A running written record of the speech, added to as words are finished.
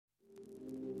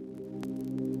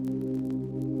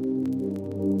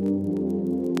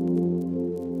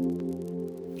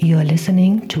You are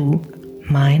listening to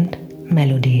Mind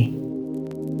Melody.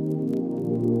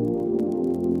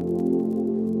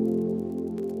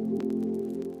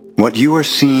 What you are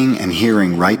seeing and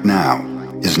hearing right now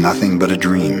is nothing but a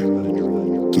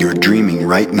dream. You're dreaming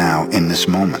right now in this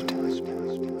moment.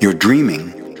 You're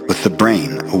dreaming with the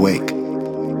brain awake.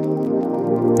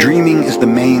 Dreaming is the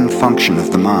main function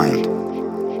of the mind,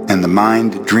 and the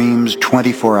mind dreams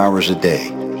 24 hours a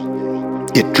day.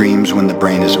 It dreams when the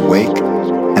brain is awake,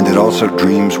 and it also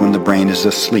dreams when the brain is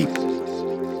asleep.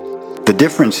 The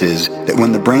difference is that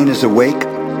when the brain is awake,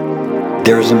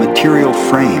 there is a material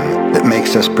frame that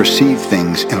makes us perceive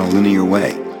things in a linear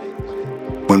way.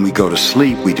 When we go to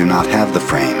sleep, we do not have the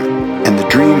frame, and the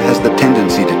dream has the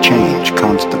tendency to change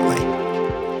constantly.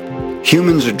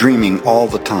 Humans are dreaming all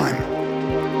the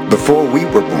time. Before we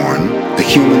were born, the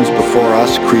humans before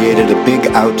us created a big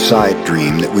outside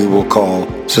dream that we will call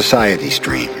society's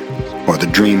dream, or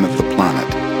the dream of the planet.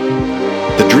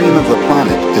 The dream of the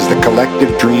planet is the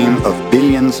collective dream of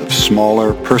billions of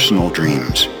smaller personal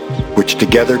dreams, which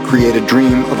together create a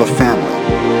dream of a family,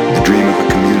 a dream of a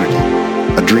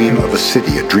community, a dream of a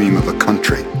city, a dream of a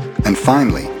country, and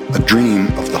finally, a dream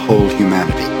of the whole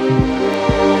humanity.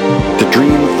 The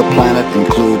dream of the planet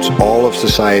includes all of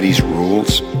society's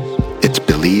rules, its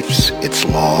beliefs, its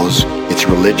laws, its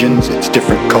religions, its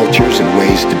different cultures and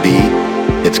ways to be,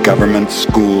 its governments,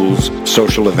 schools,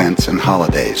 social events, and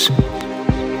holidays.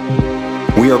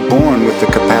 We are born with the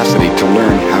capacity to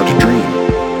learn how to dream,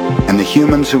 and the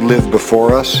humans who lived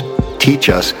before us teach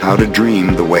us how to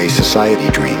dream the way society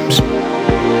dreams.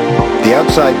 The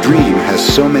outside dream has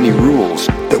so many rules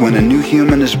that when a new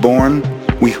human is born,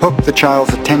 we hook the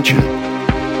child's attention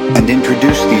and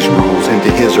introduce these rules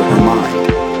into his or her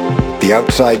mind. The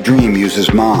outside dream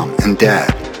uses mom and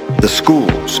dad, the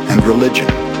schools, and religion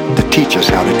to teach us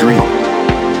how to dream.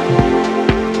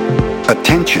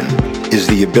 Attention is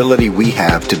the ability we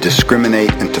have to discriminate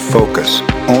and to focus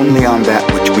only on that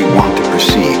which we want to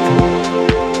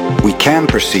perceive. We can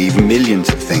perceive millions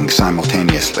of things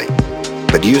simultaneously,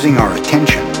 but using our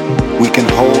attention, we can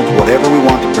hold whatever we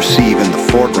want to perceive in the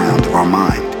foreground of our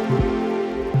mind.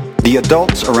 The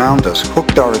adults around us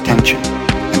hooked our attention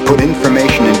and put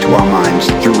information into our minds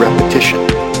through repetition.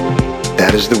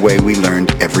 That is the way we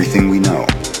learned everything we know.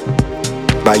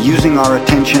 By using our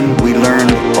attention, we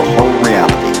learned a whole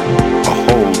reality, a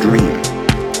whole dream.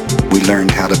 We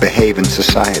learned how to behave in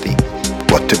society,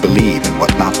 what to believe and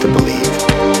what not to believe,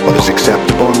 what is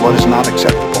acceptable and what is not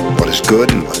acceptable, what is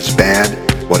good and what is bad,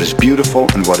 what is beautiful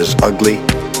and what is ugly,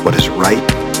 what is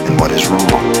right and what is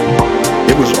wrong.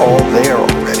 It was all there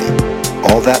already,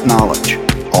 all that knowledge,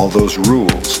 all those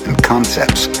rules and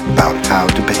concepts about how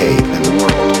to behave in the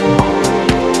world.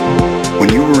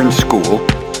 When you were in school,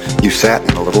 you sat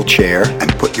in a little chair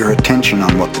and put your attention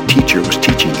on what the teacher was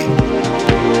teaching you.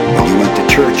 When you went to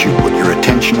church, you put your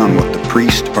attention on what the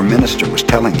priest or minister was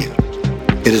telling you.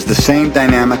 It is the same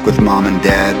dynamic with mom and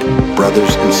dad,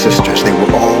 brothers and sisters. They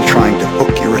were all trying to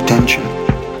hook your attention.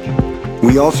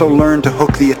 We also learn to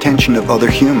hook the attention of other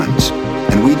humans,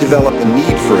 and we develop a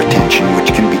need for attention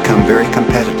which can become very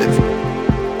competitive.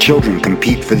 Children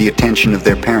compete for the attention of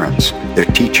their parents, their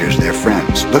teachers, their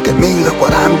friends. Look at me, look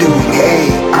what I'm doing, hey,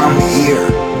 I'm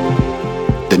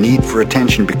here. The need for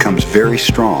attention becomes very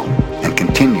strong and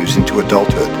continues into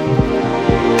adulthood.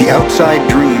 The outside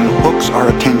dream hooks our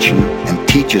attention and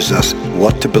teaches us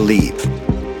what to believe,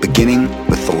 beginning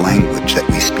with the language that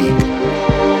we speak.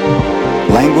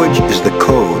 Language is the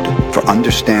code for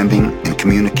understanding and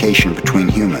communication between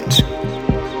humans.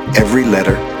 Every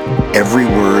letter, every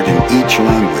word in each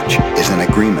language is an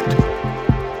agreement.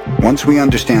 Once we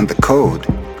understand the code,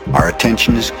 our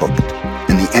attention is hooked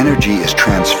and the energy is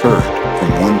transferred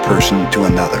from one person to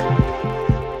another.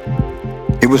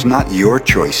 It was not your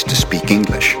choice to speak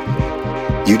English.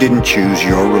 You didn't choose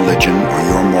your religion or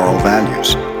your moral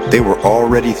values. They were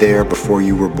already there before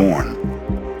you were born.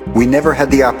 We never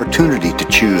had the opportunity to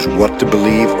choose what to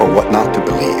believe or what not to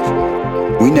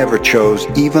believe. We never chose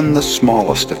even the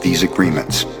smallest of these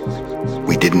agreements.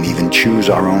 We didn't even choose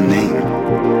our own name.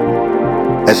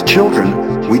 As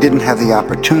children, we didn't have the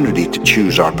opportunity to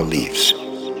choose our beliefs,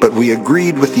 but we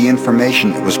agreed with the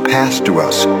information that was passed to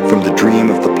us from the dream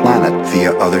of the planet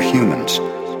via other humans.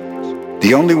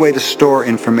 The only way to store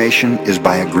information is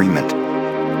by agreement.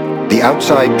 The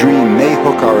outside dream may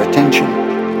hook our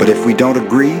attention, but if we don't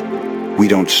agree, we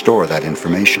don't store that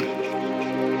information.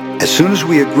 As soon as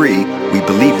we agree, we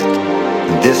believe it,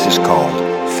 and this is called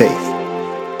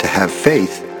faith. To have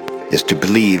faith is to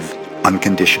believe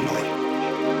unconditionally.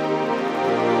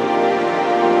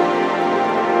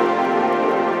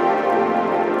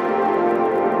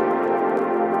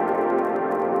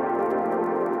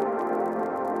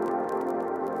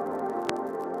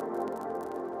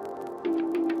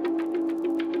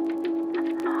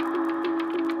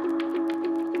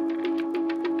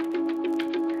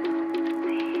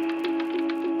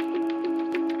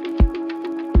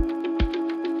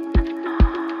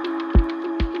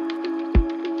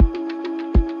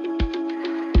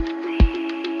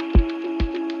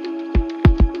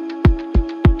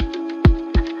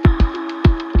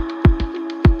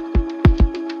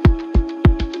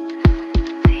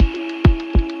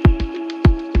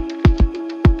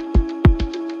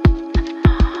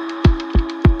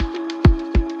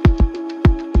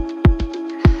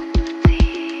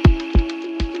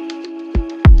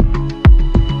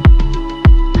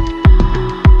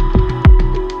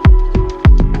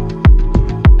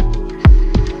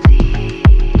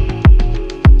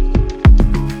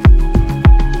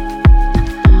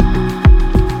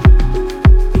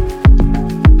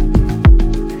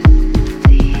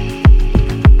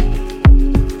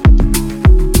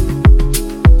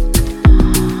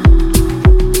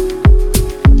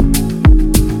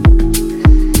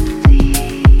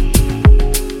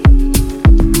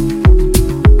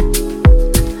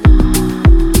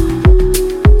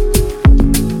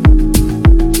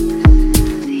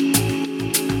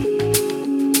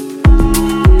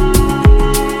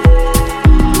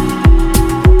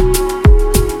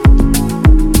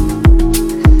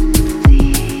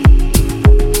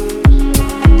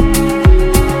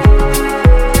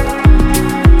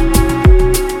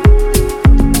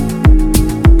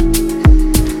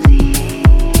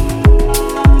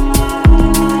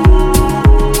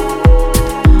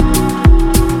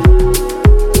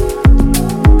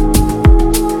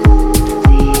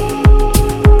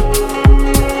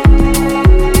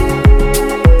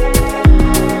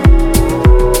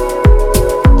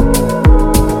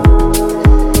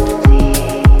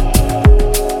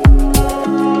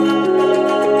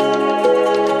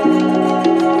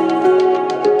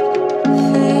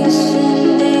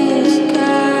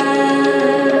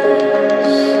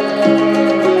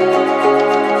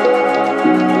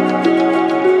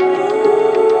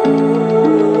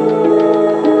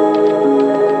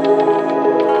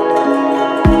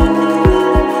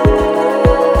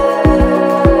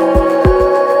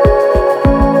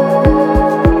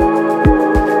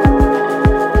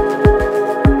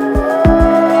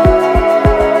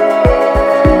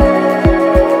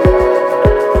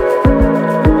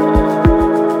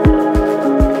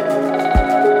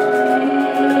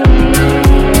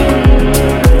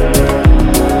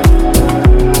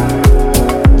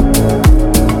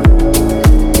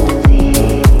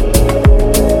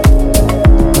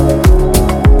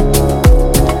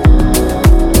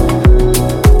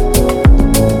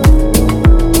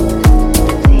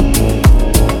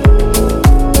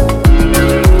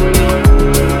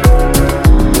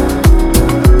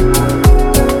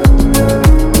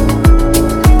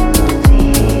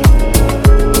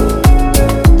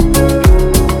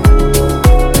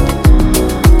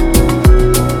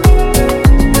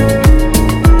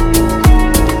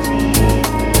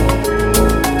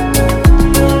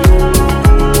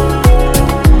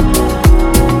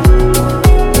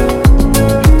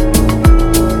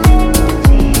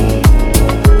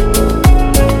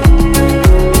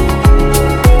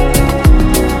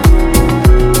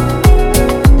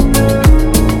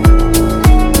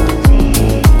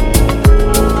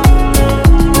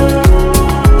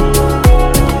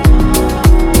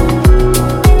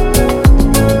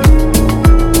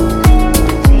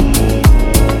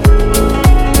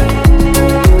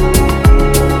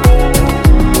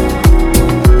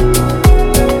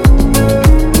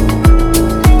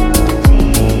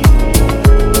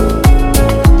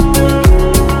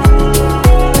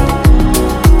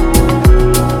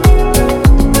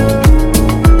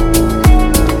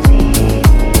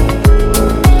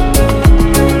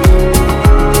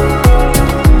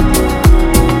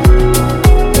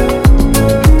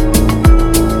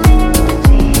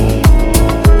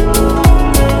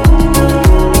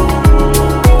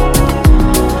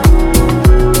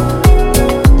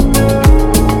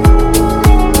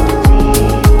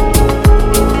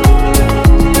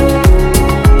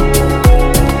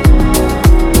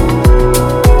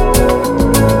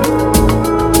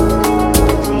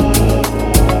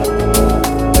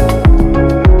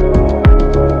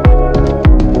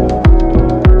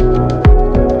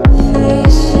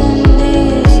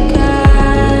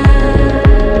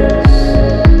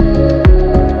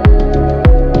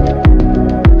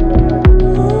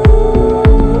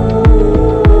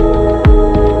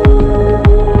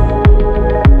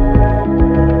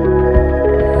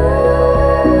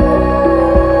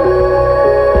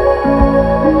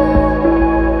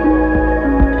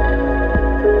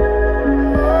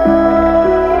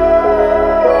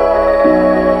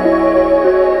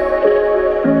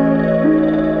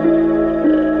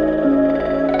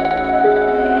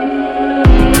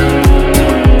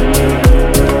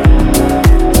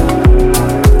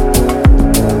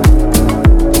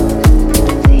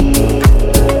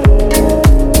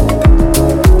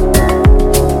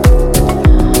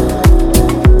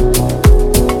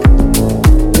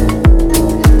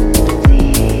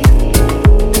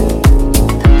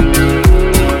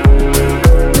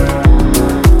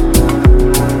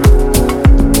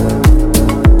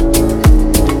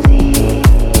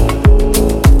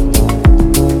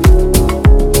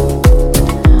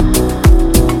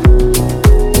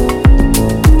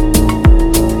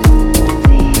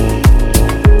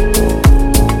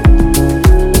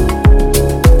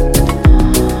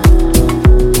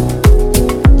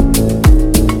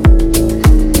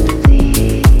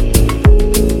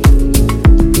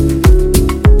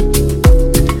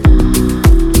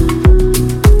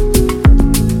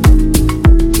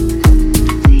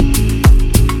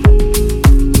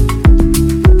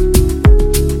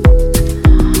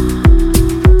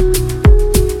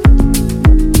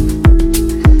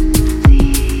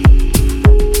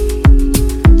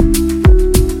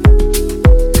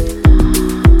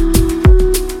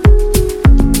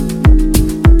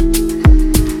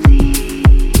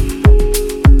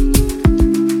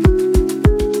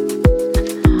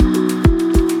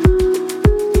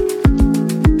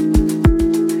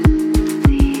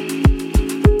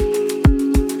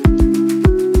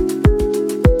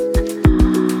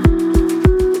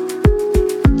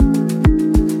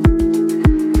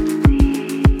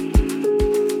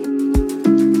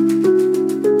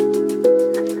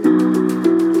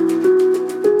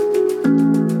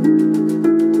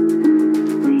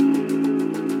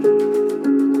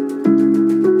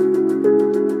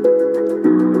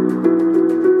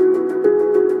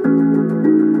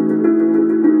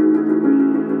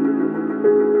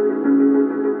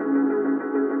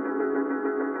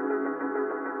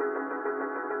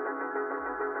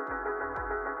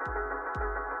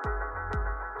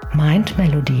 Mind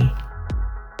Melody.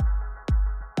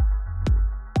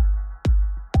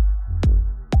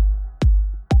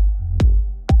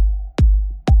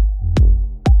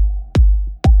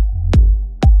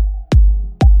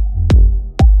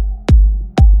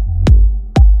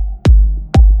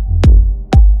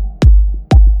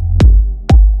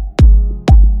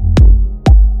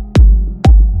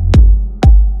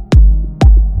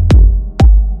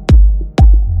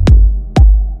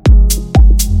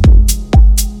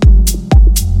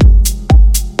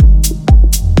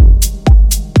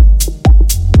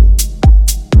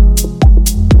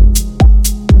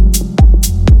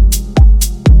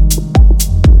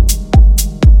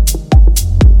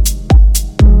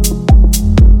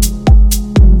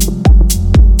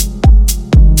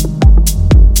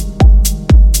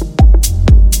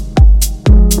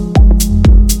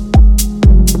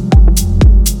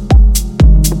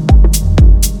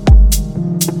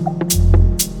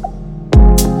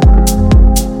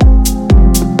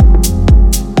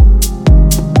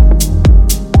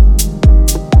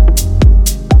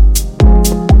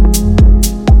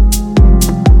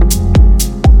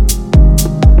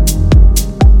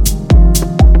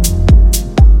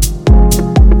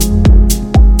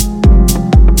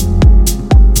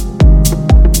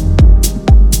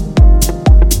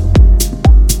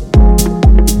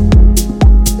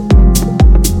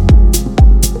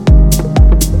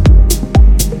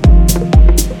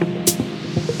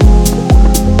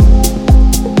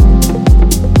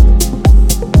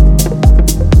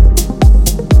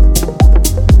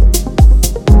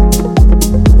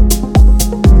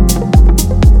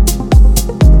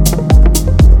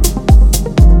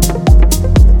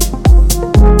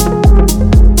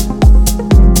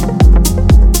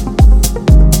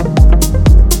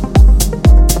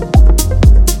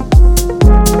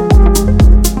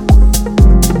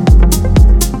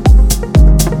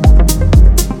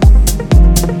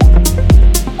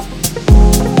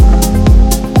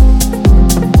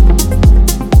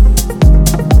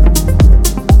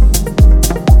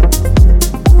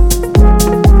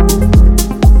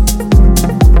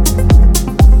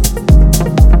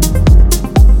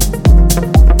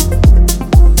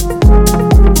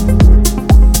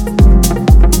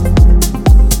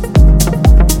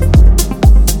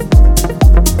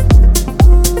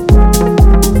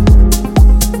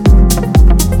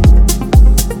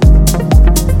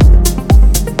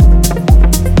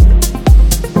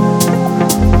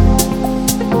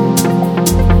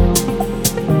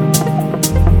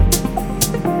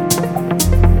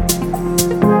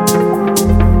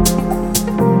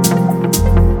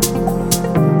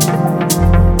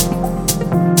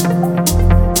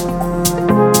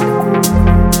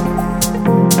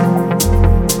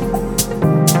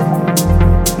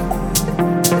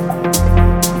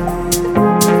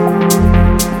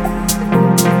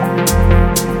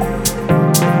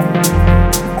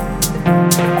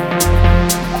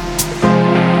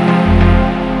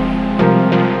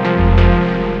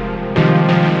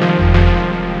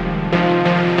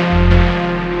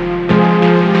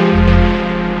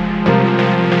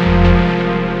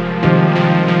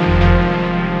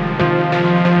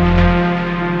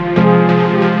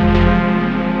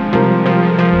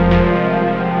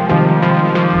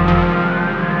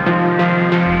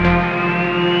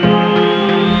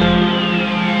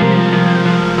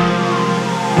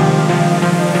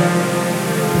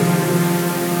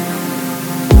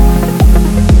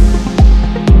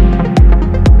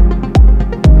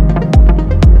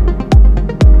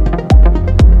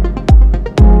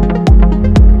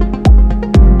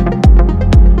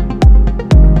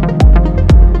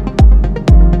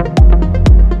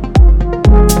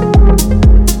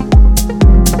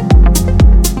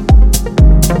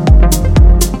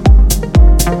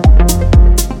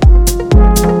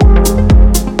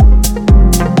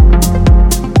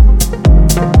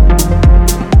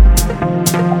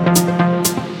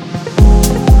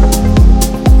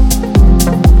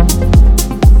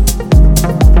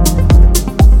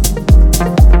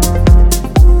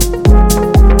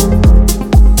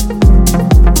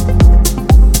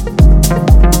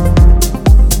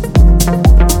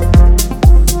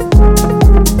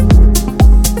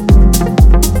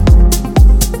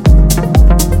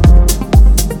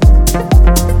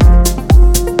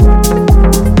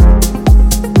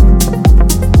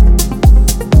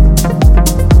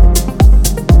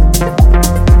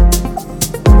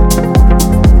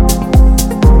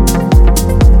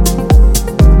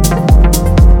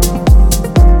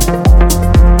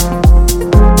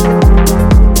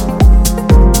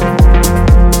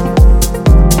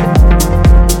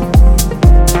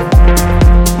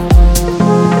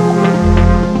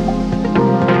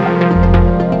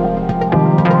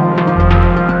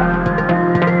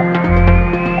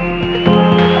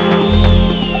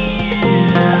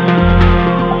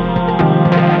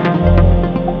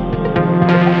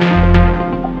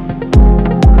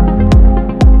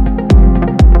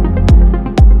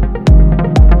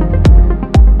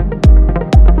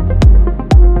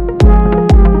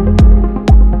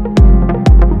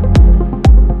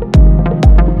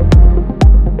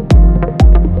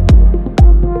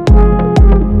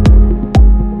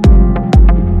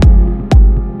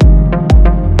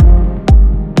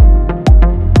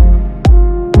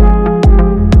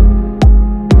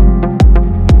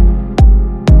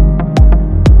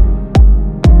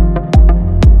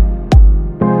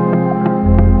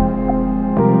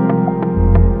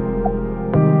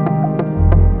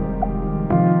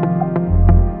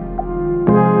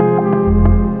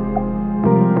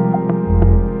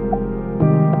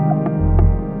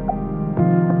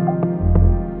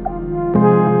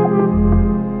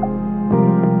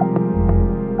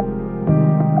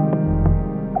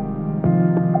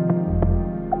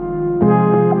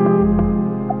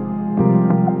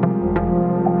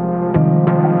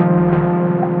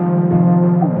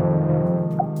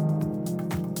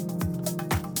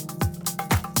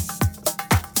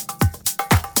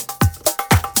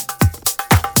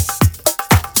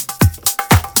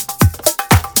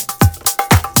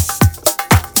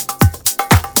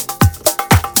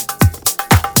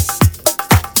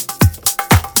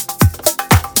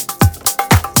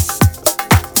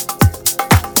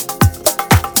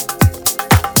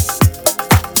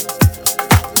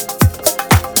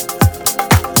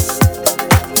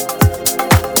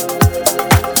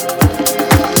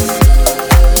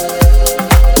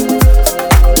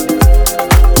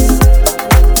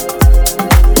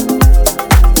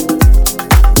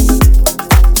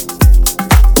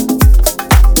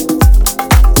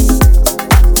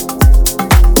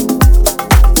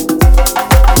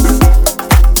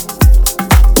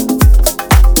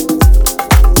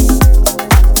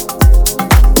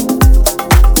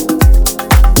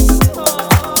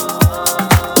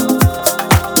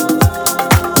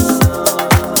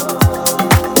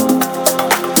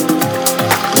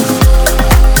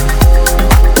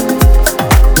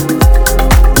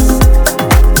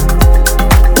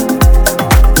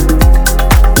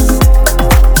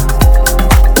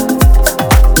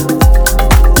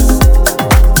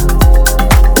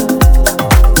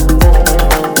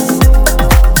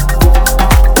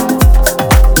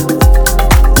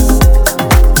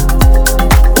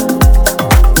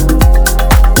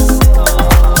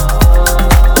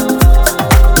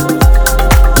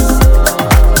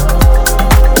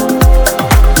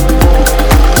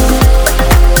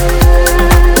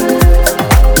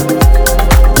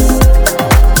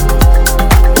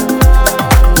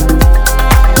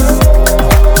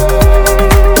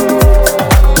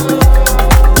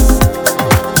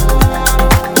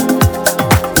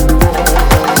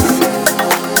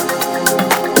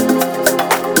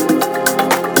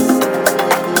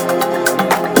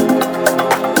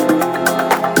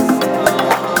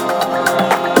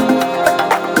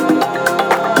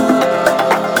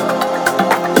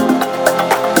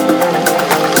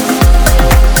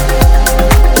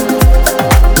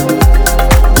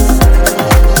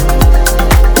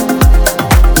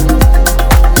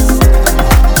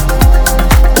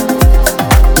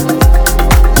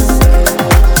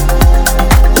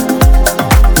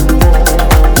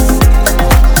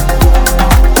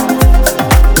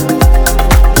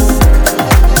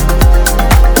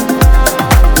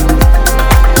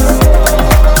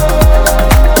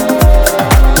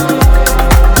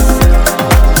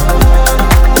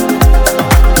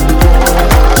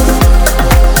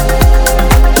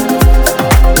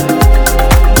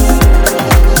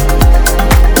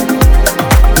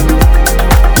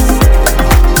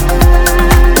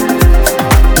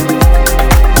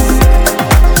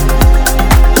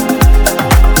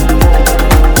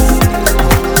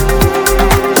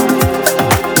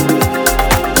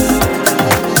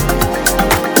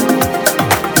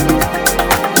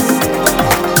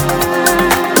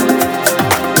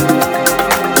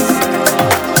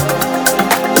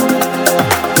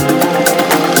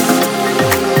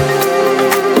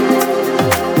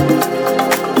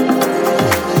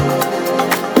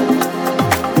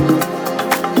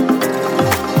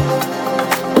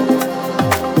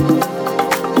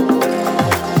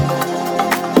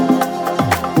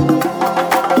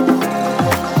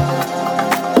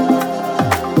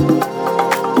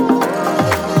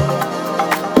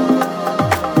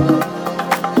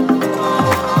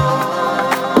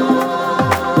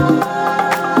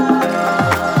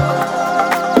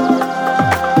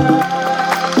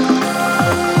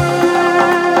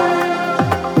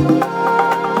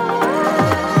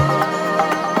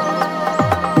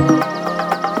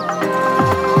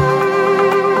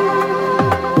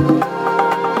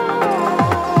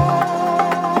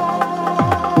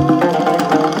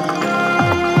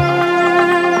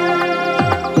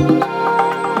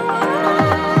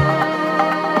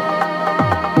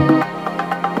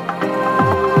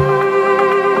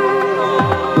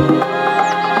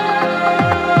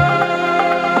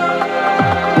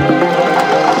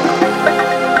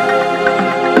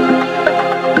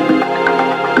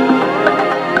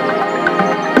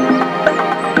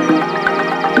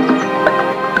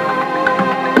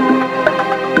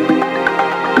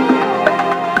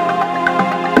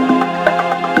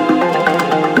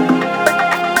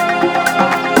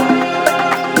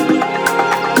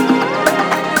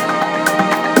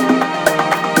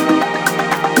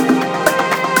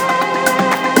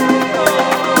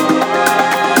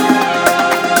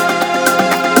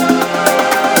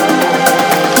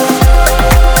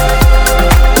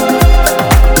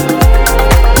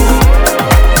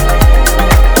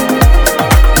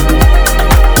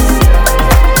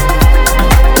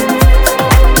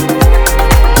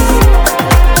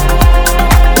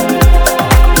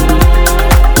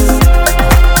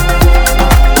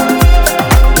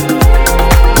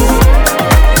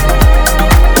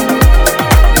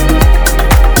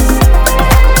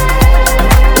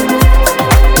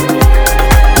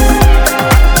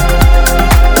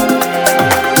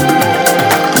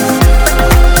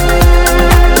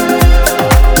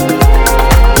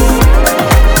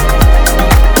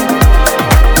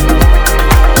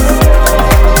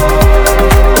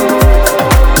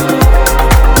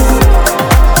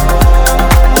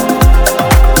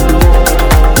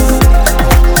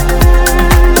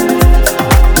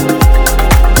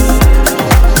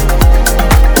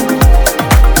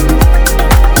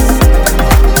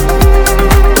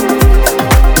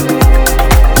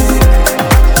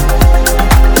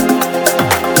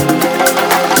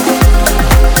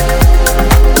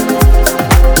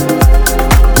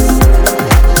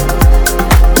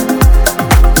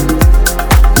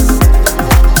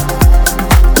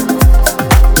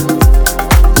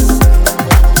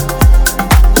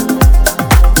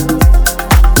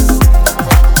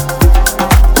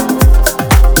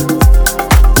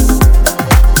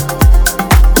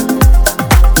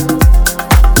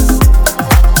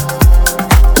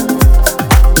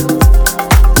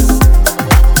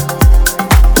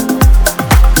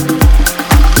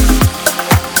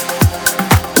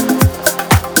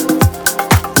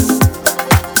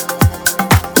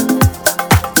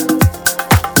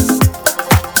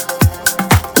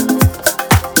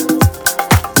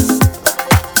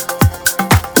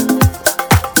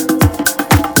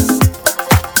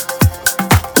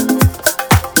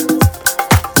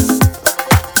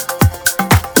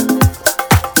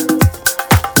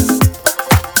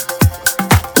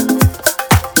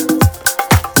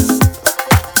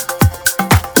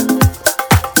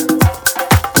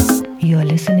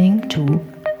 to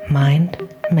Mind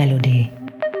Melody.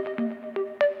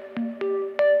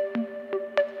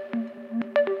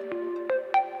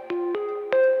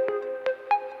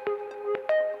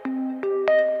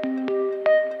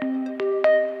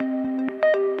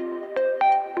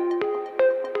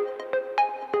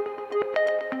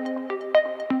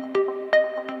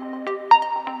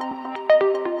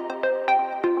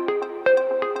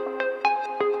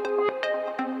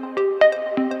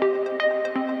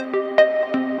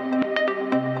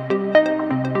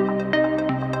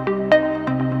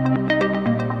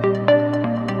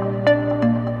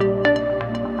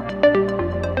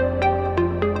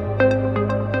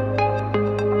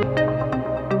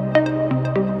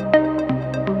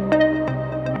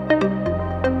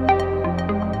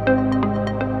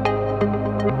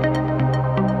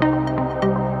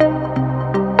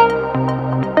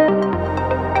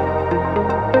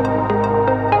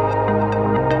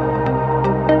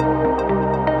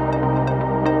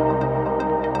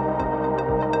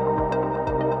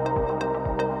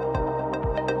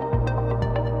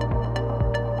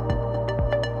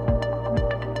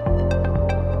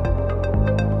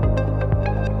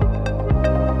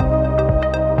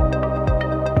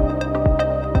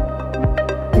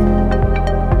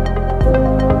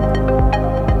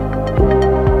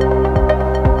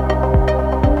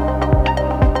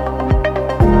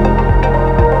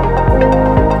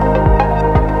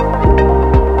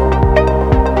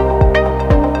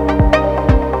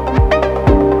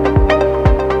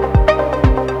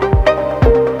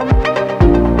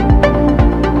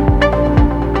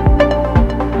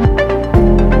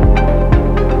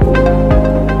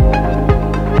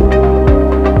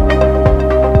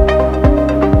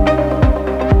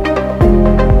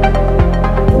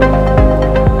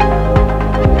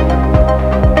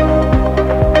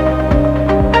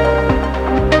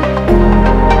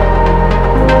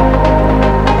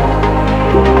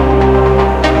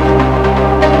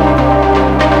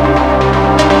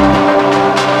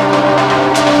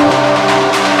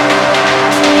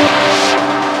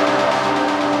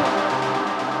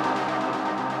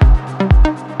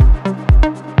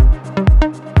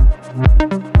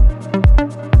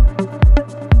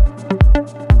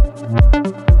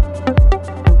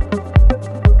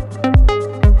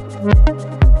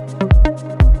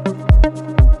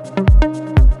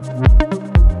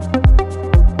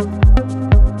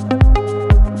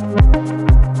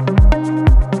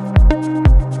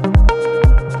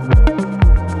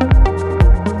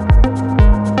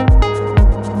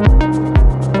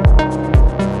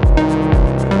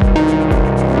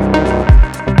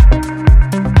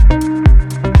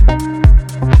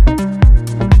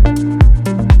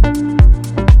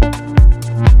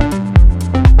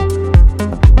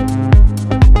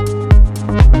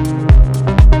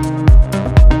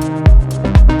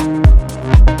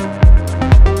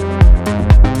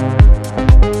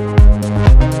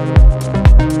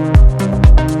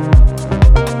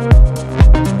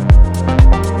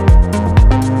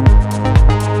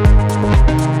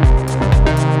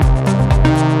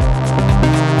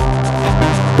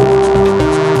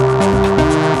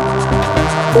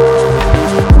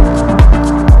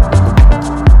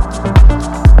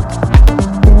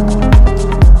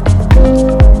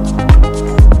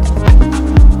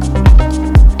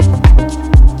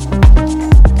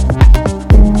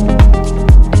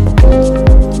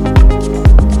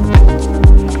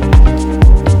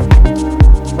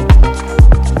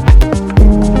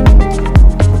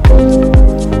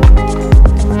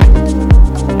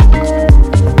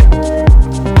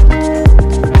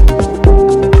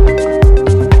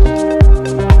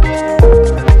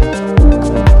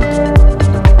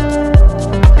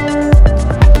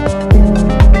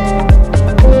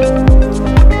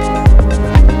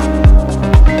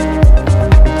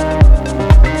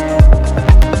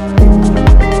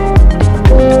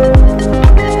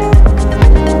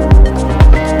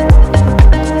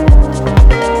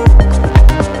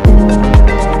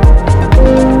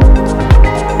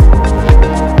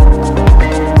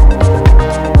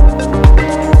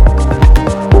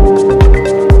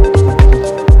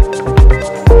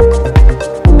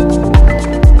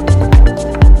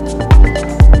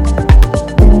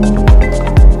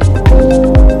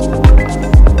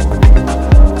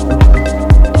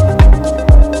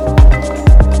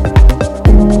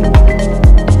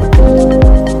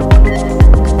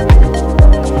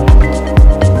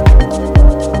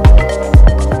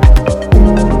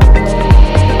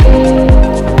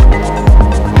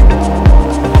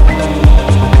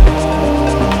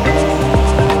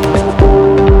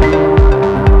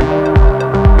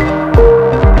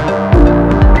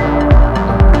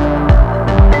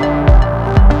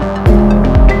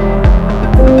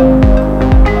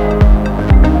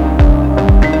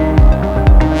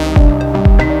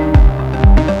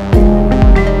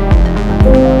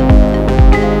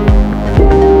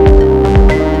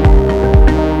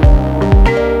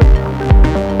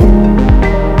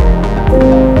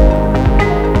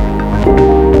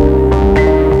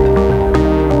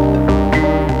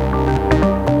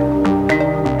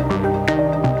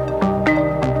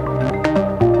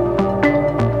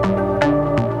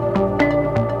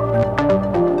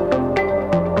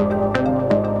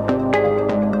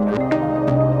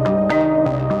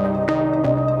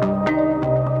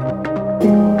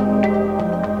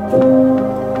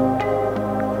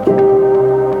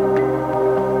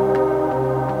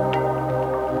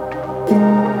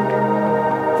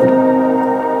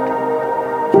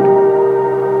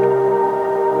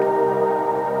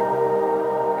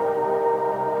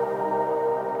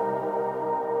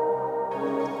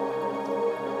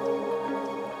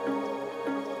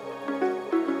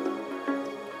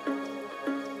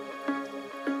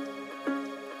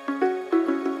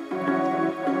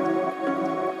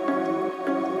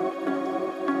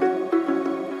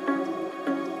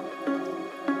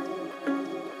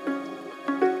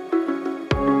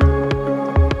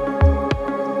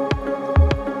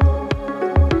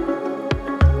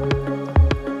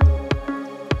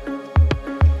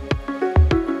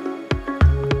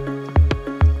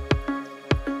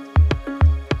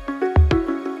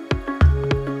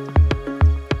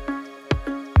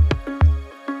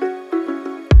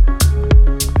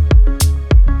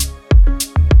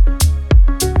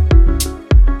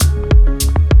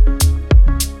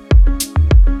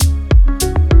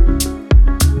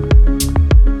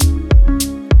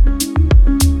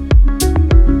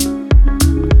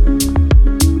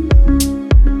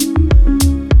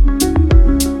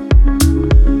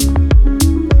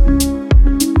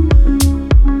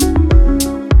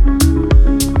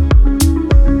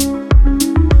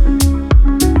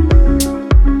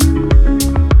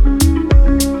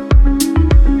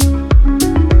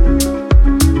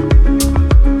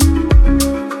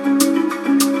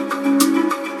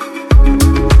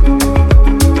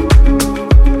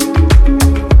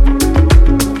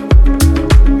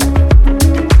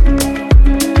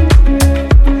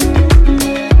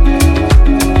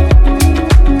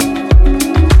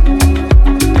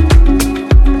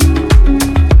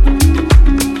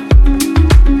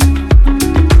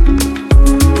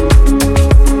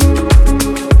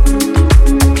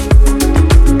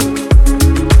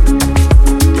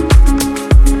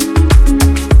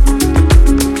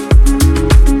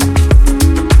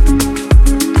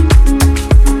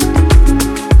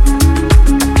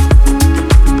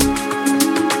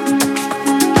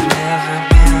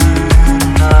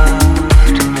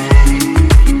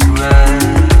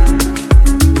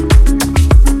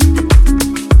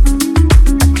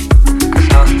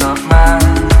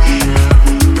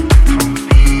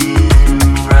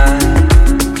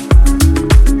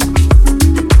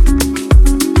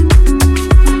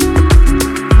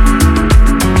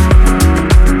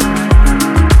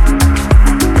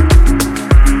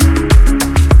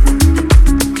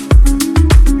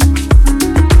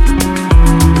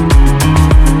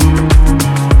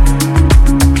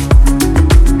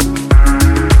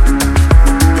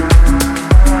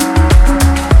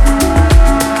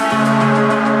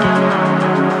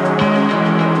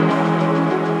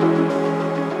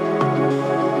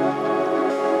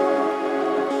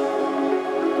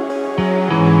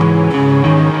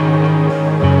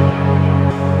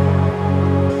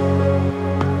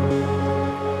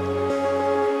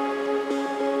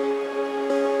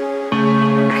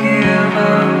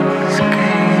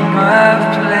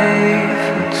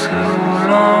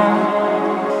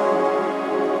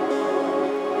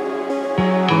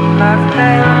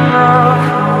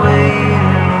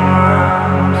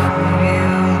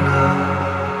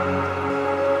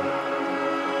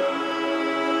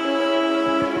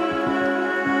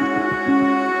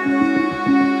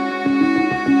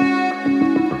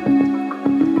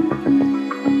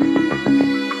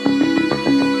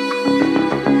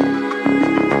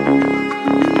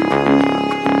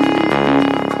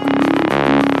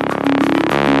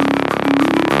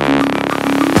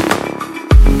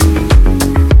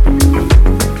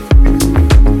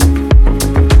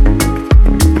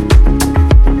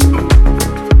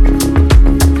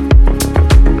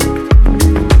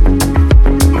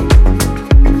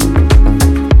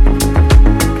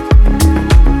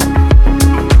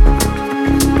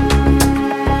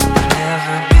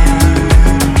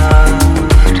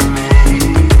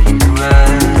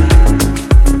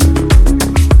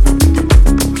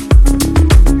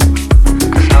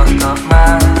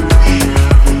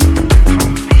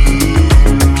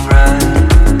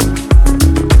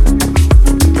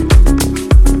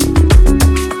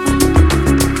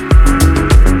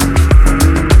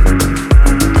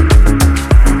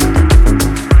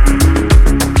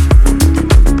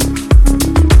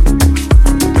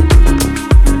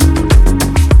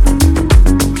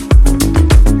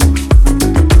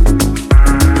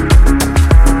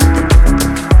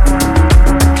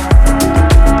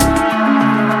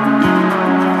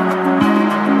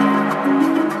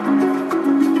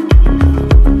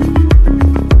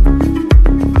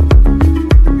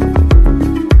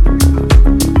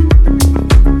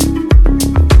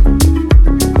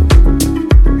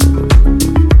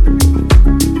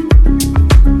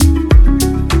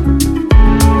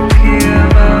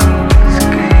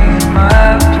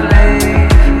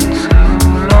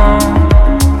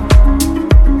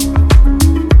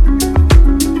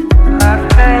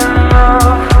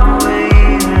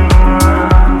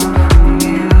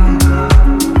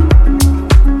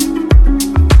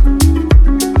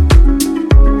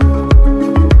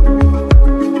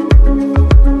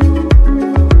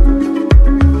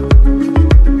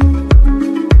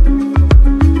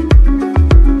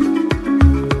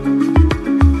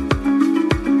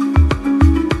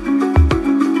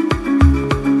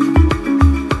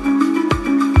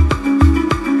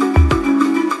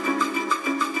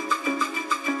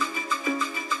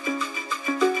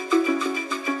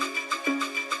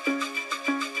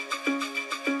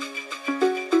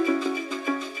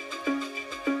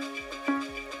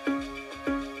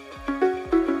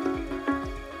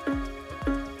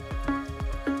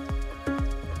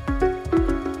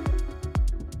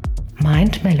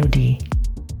 Mind Melody.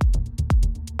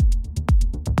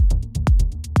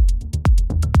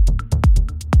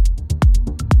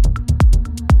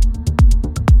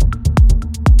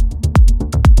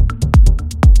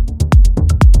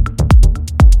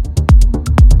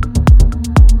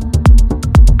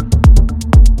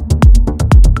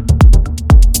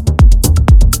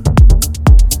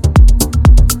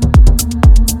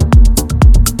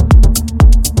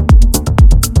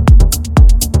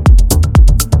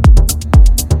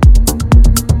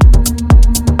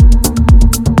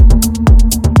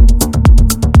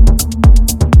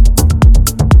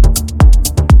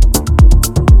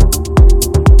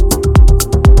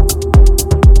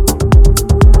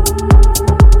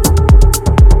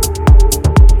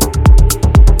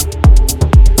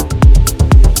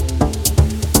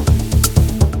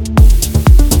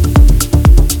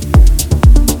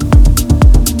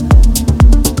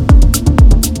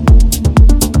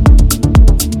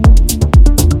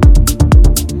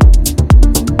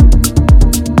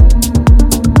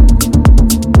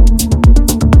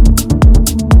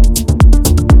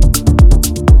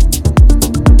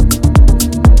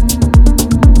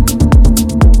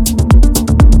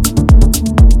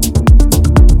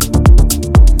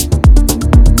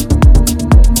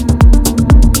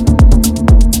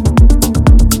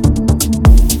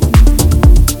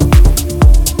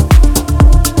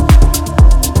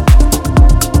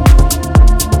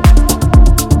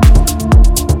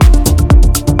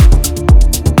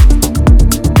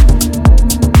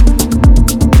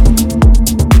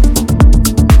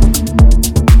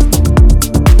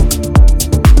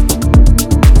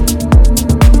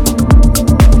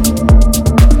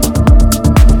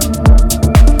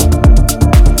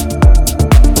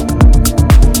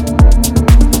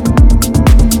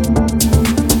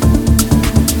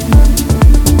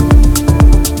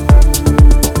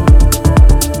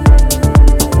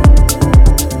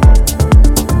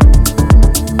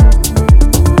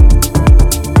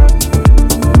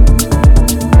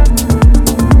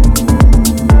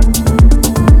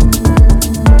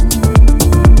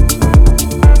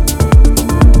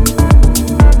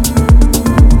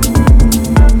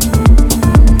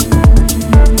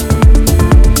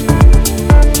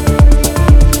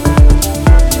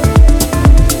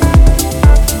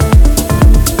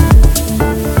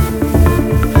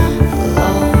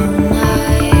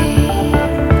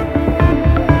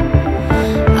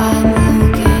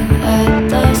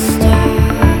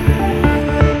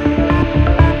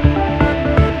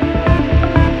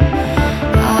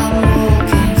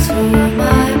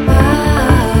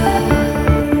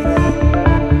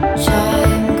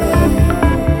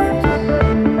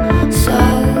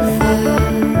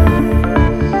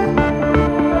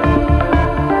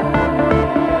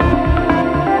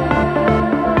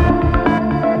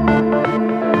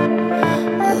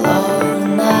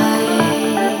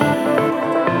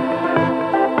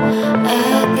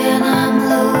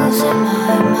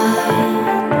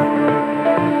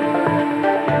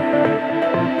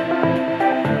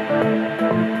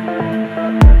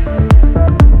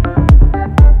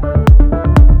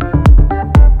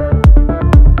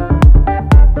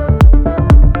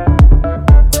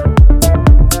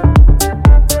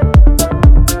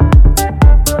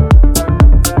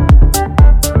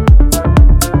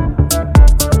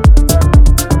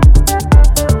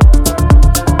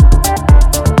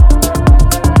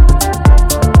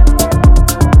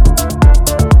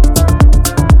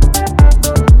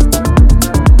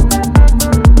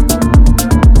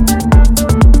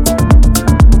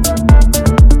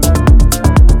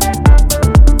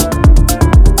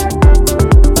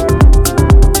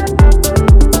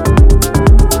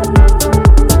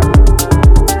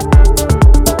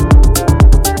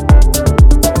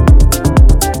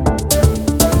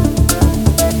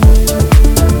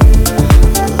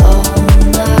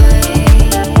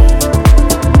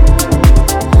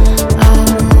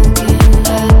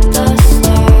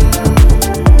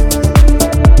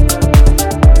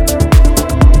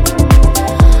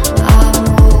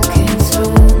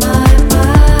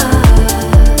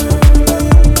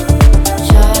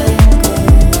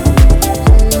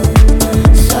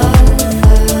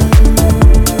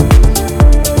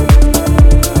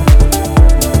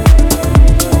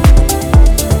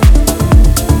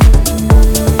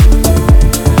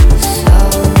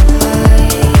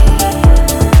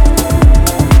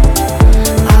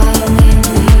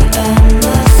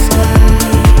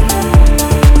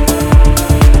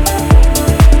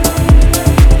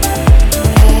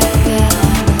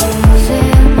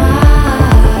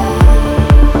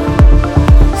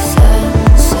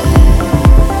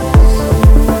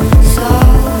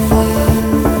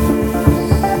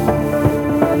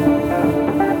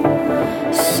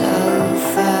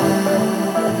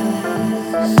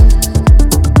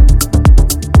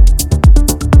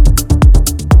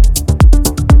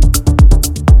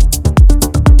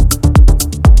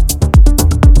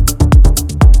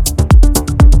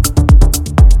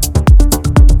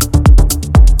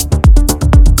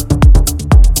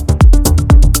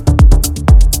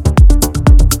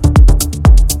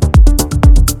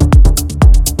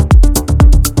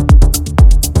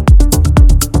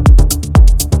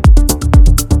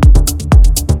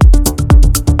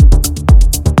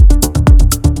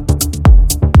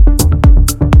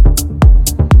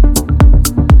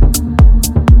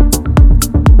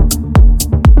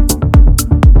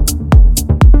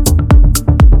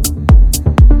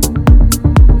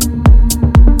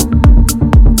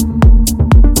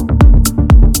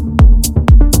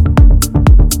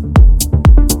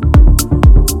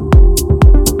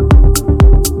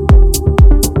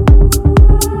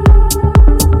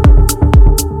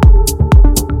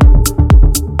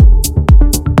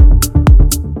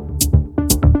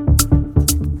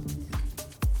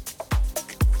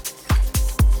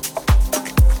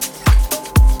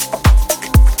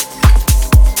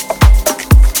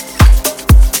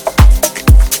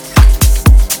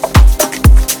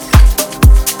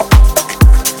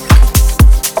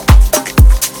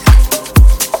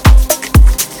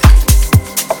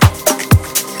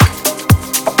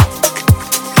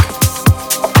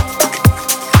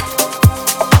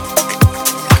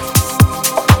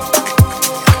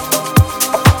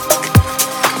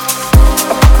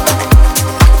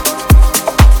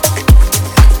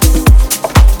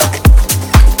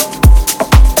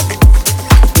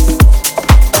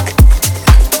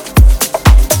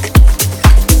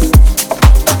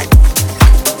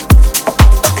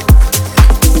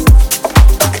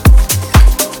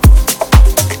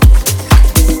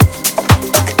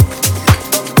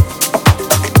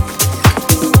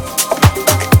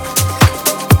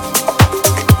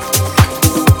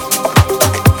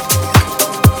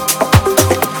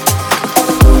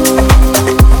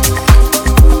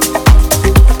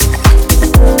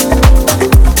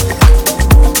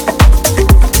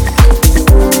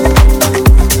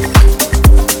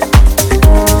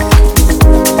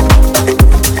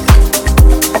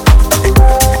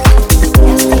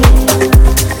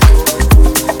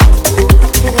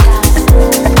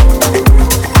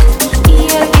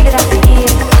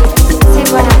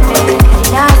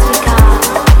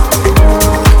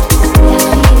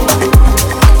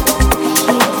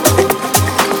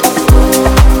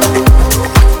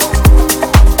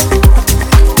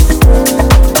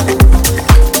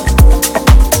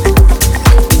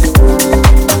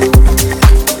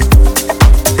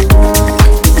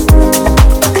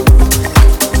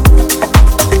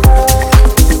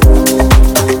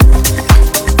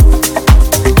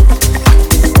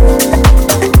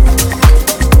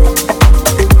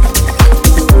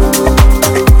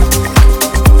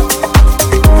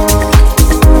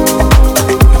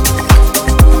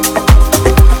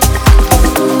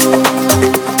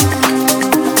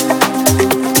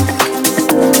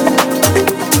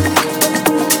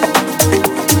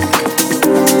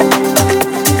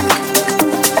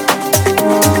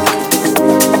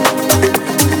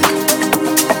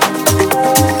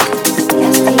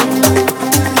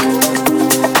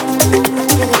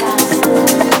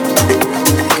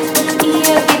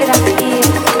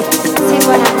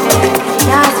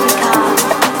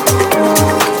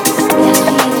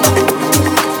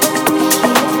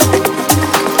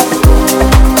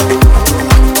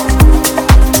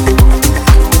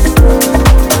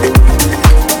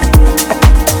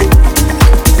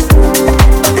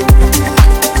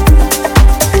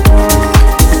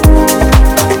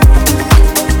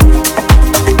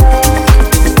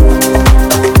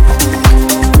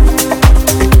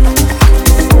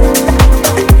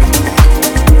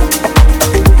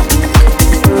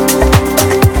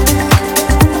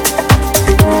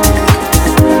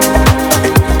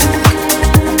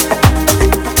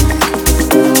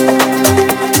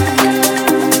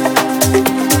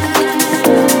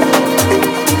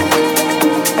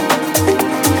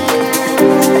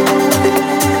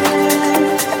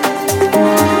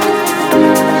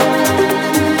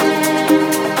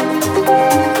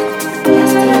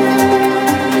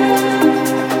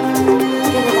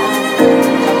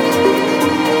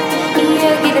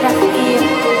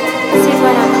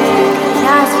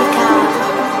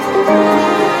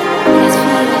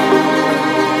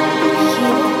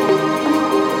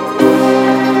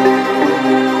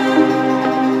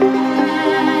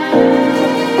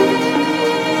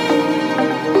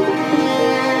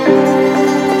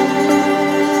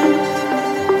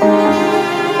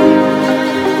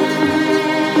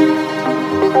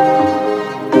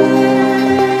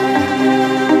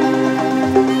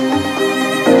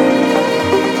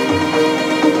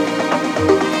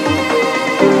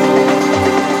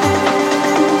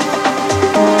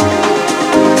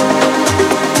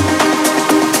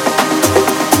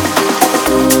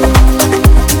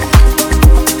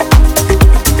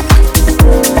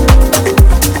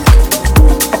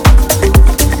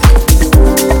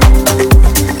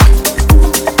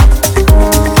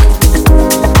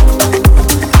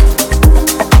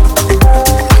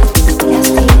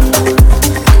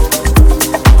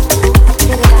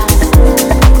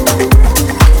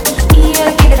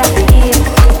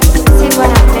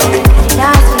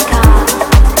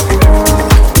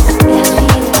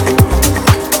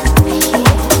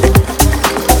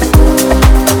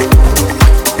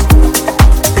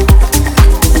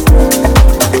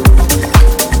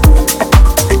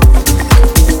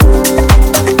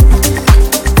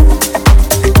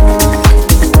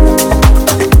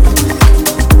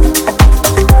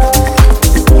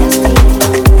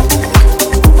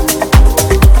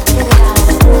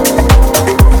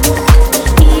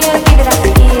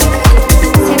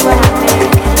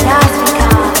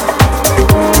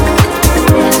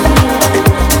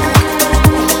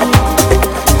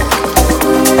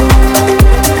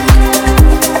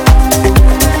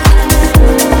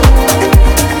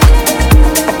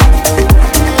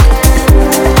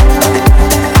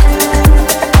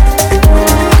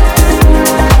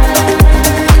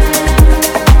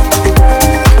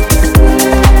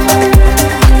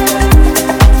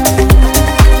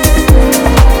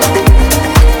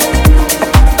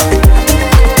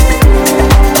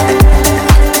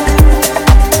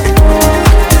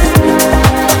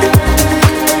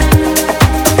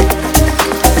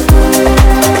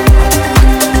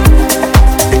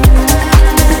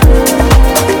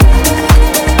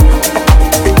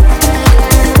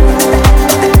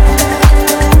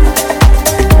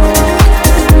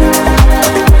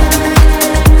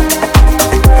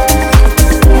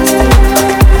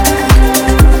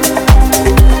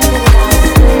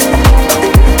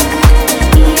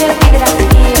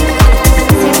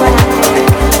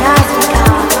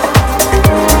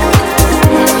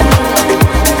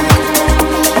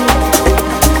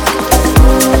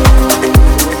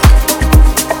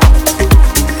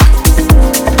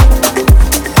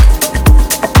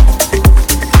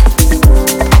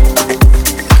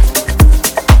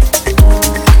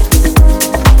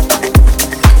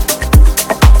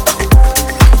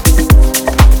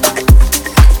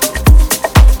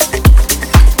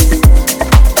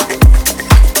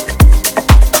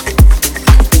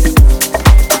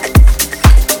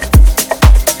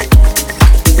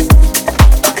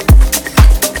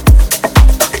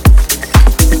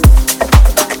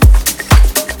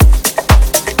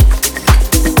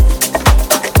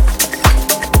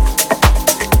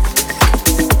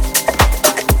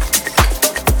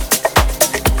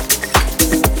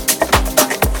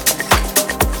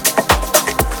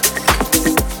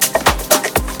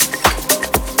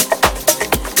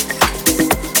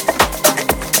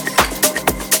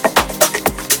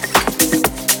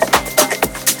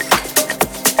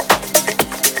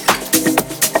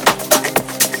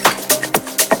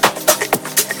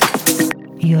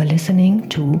 listening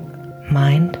to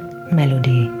Mind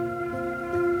Melody.